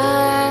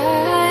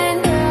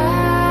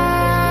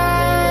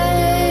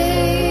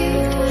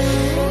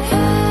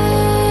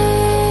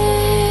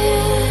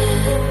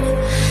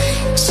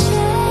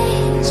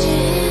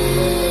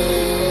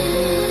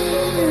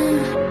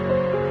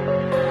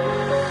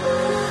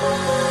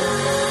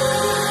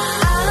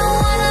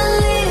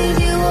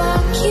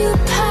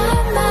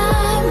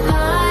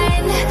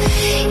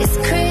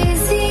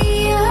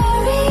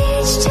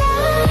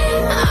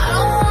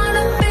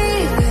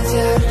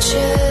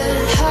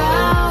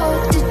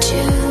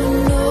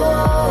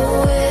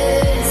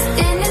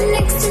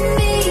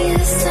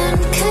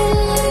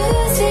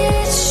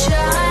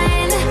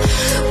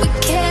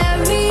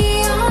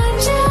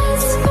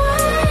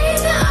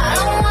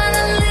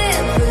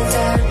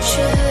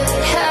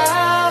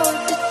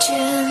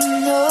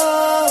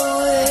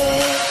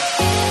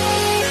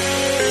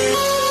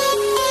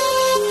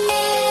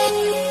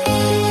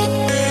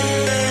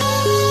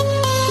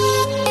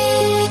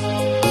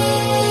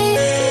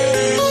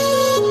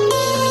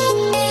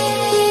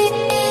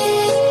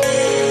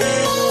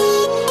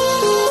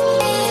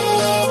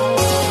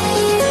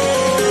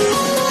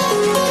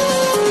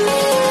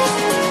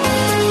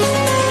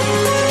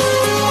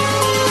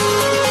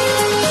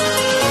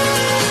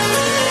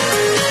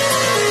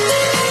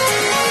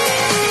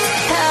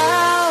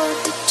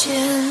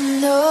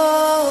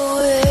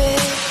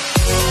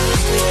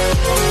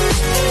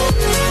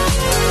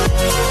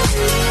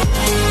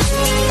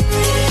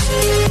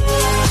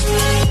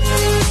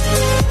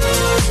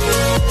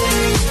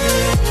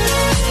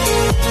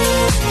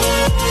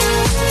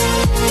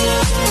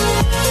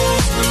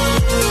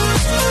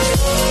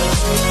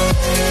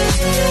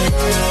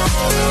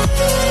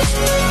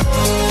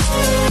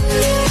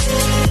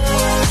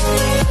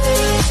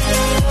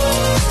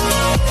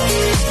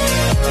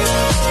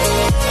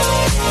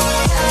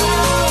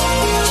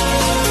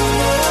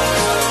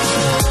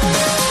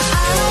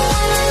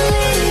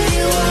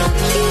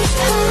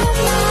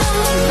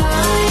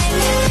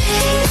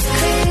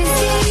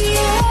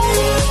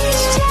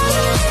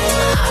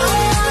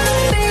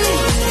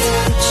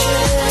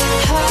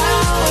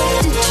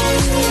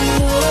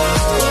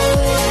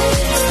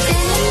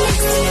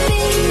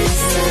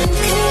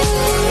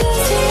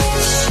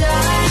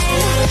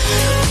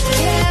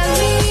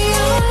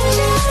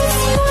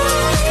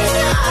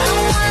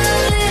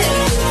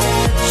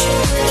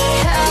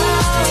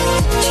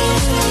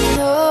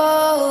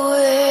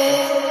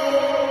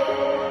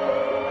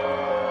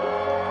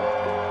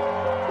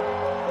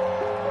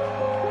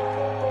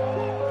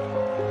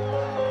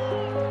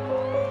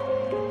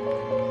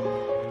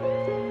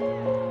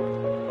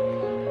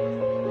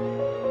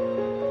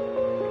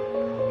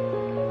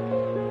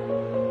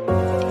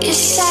 Your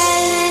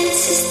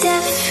silence is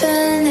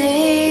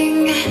deafening.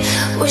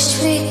 Wish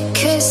we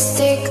could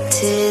stick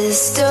to the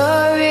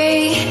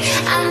story.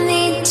 I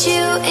need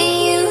you and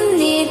you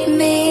need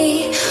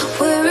me.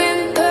 We're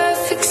in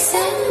perfect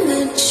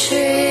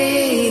symmetry.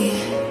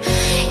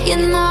 You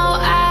know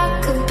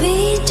I could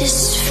be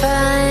just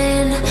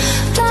fine.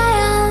 Fly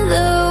on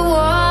the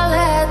wall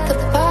at the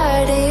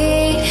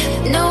party.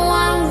 No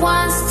one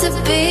wants to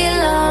be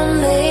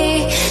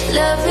lonely.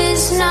 Love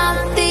is not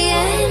the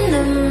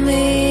enemy.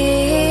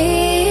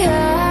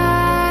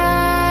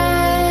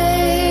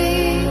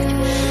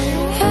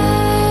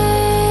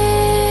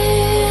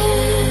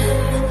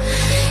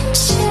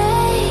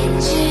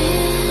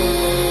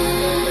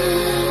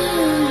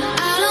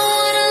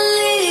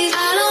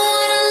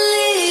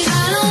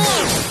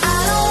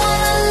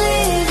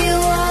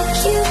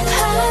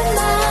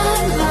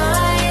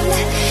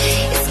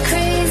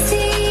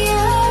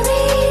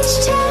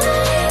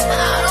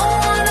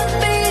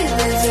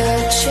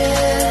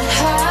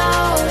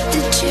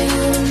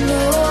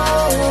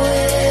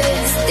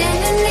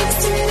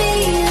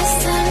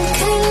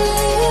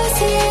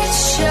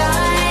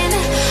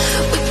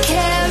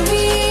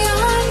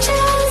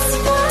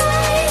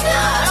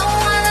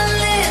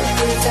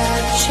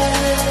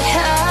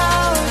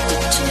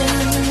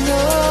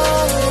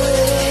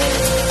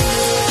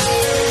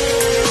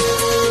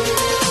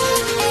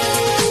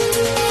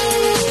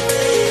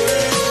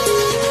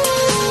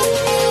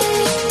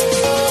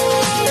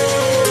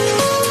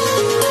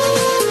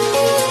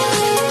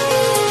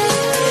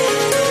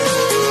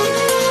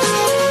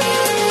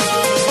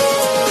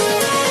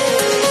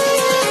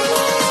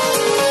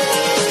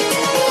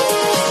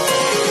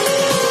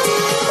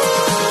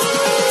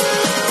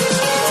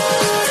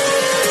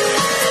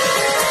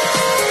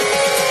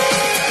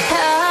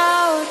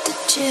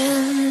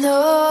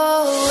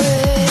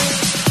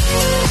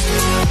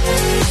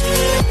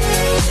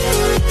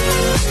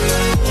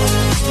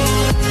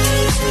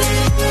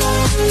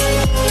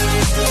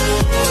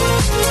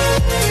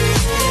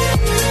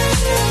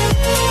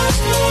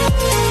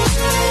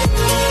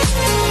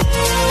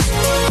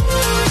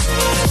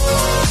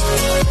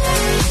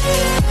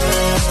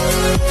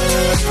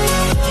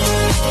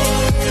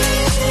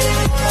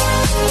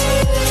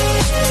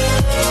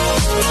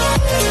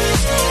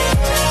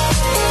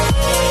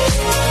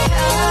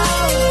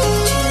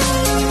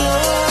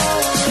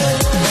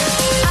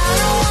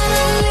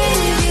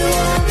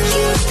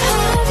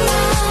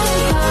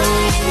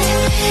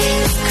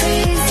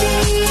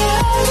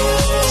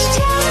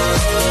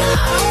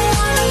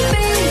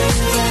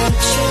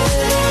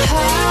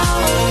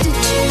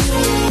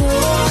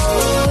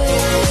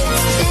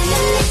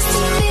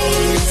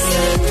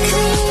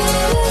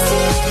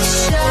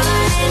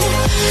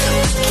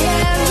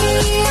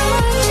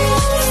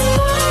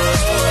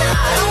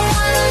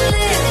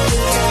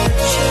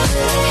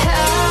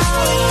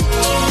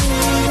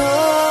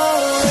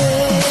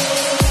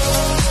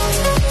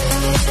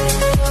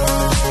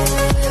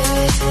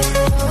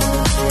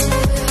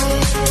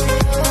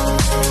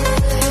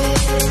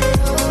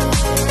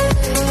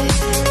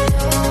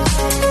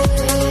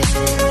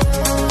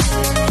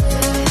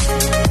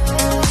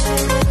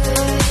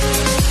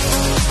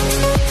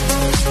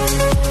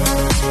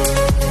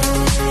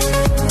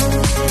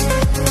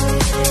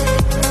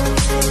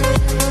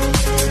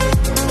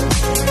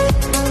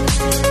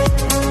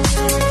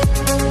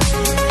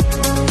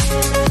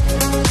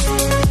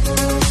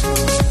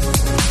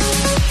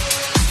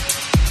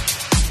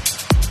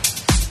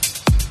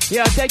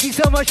 Yeah, thank you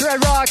so much,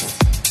 Red Rocks.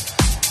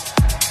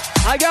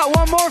 I got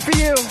one more for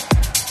you.